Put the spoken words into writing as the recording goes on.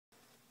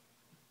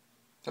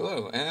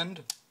Hello,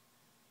 and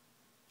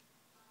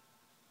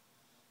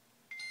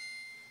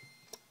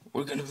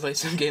we're gonna play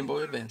some Game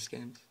Boy Advance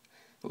games.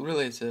 Well,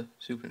 really, it's a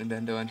Super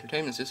Nintendo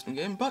Entertainment System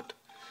game, but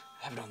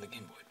I have it on the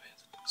Game Boy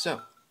Advance.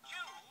 So,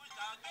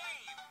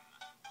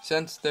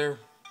 since they're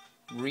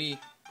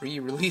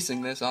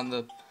re-releasing this on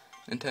the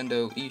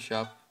Nintendo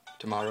eShop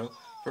tomorrow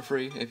for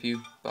free if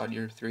you bought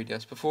your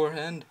 3DS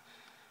beforehand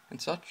and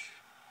such,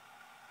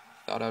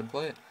 thought I'd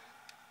play it.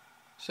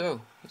 So,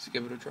 let's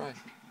give it a try.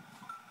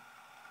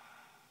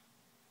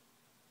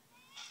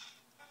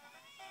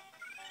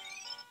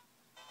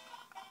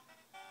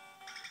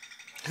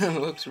 It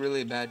looks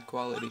really bad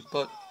quality,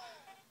 but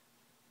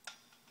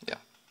yeah.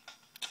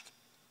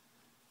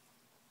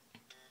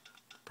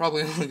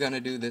 Probably only gonna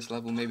do this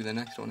level, maybe the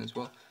next one as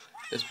well.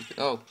 Just because,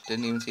 oh,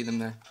 didn't even see them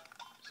there.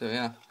 So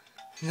yeah,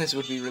 this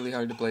would be really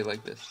hard to play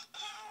like this.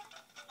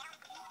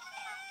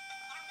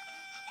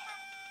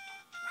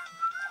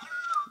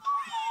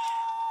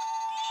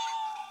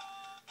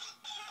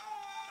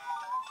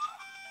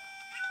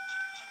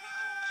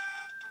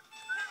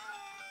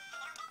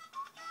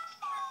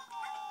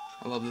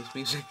 I love this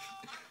music.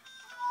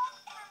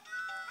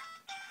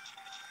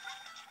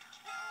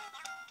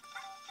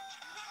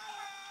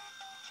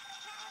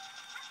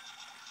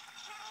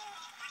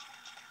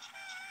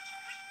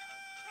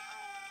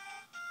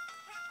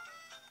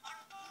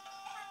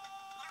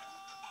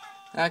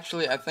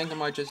 Actually, I think I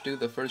might just do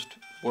the first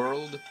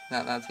world.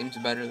 That seems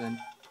better than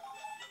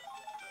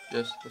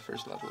just the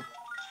first level.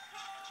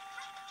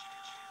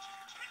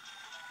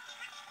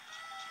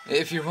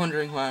 If you're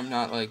wondering why I'm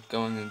not like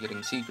going and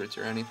getting secrets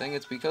or anything,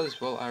 it's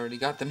because, well, I already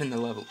got them in the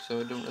level,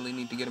 so I don't really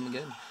need to get them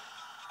again.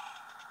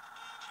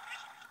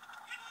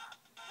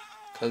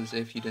 Because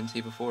if you didn't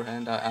see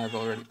beforehand, I've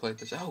already played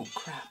this. Oh,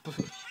 crap.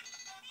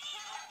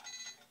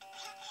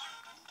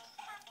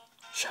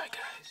 Shy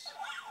Guys.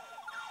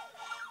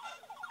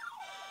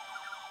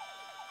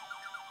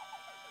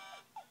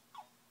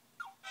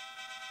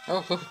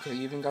 Oh, look, I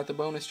even got the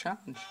bonus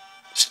challenge.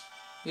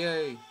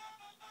 Yay.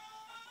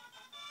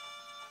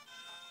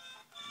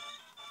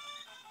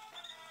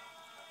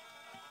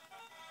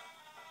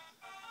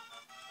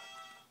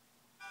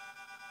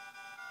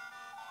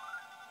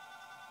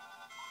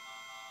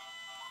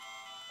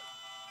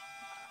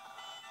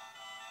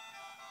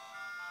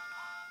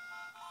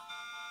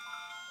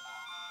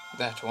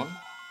 That one.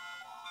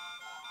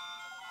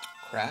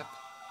 Crap.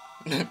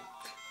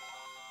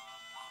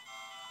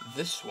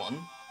 This one.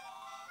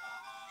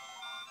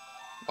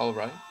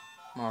 Alright,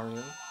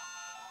 Mario.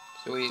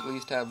 So we at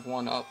least have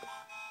one up.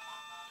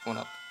 One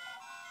up.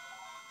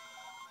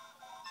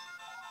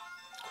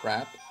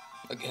 Crap.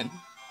 Again.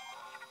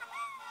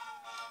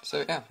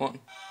 So yeah,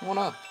 one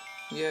up.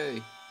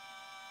 Yay.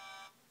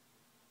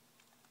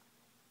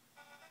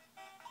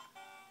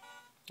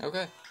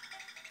 Okay.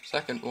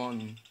 Second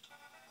one.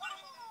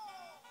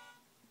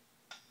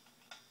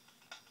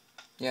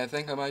 Yeah, I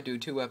think I might do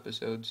 2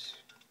 episodes.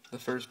 The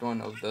first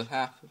one of the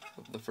half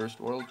of the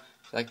first world.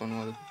 Second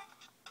one of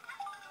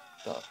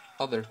the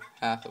other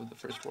half of the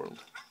first world.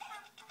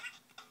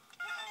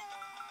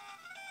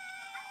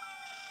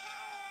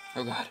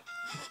 Oh god.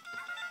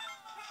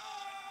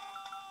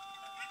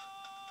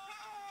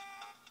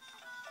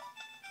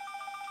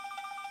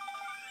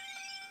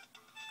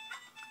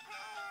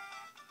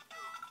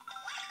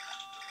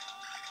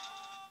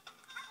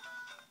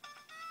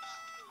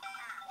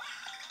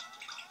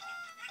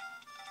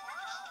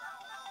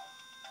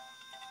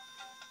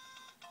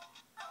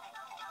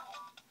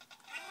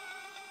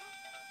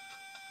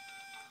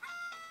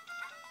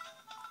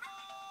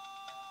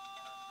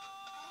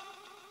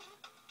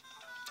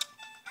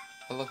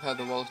 I love how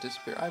the walls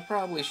disappear. I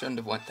probably shouldn't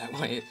have went that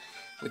way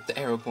with the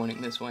arrow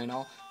pointing this way and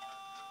all.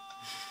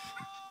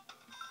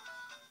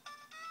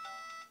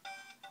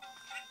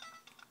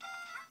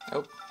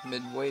 Oh,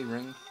 midway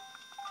ring.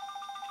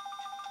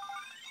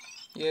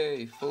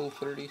 Yay, full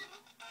 30.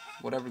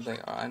 Whatever they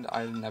are. And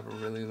I never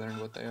really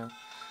learned what they are.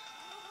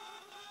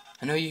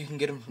 I know you can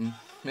get them from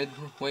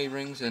midway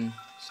rings and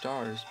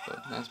stars,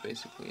 but that's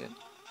basically it.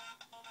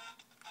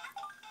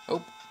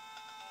 Oh.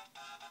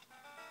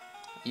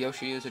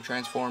 Yoshi is a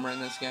transformer in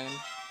this game.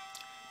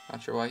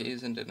 Not sure why he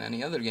isn't in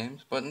any other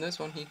games, but in this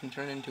one he can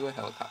turn into a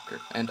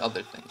helicopter and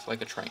other things,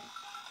 like a train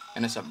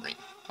and a submarine.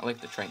 I like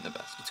the train the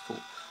best, it's cool.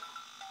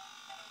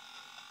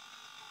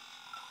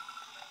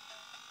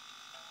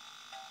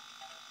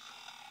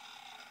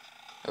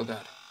 Oh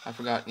god, I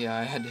forgot, yeah,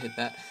 I had to hit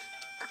that.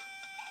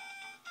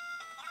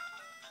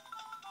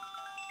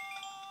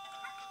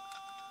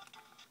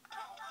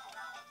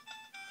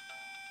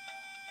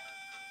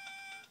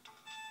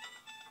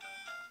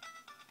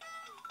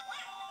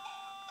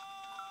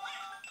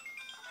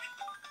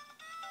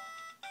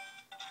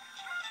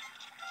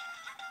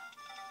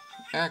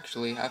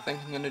 Actually, I think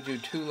I'm going to do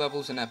 2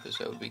 levels an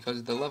episode,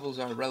 because the levels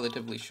are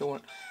relatively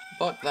short,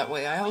 but that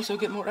way I also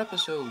get more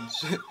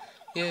episodes.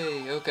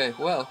 Yay, okay,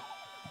 well,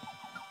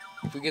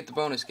 if we get the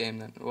bonus game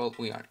then, well,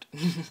 we aren't.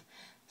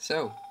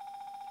 So,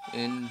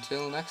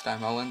 until next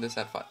time, I'll end this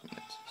at 5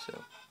 minutes, so,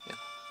 yeah.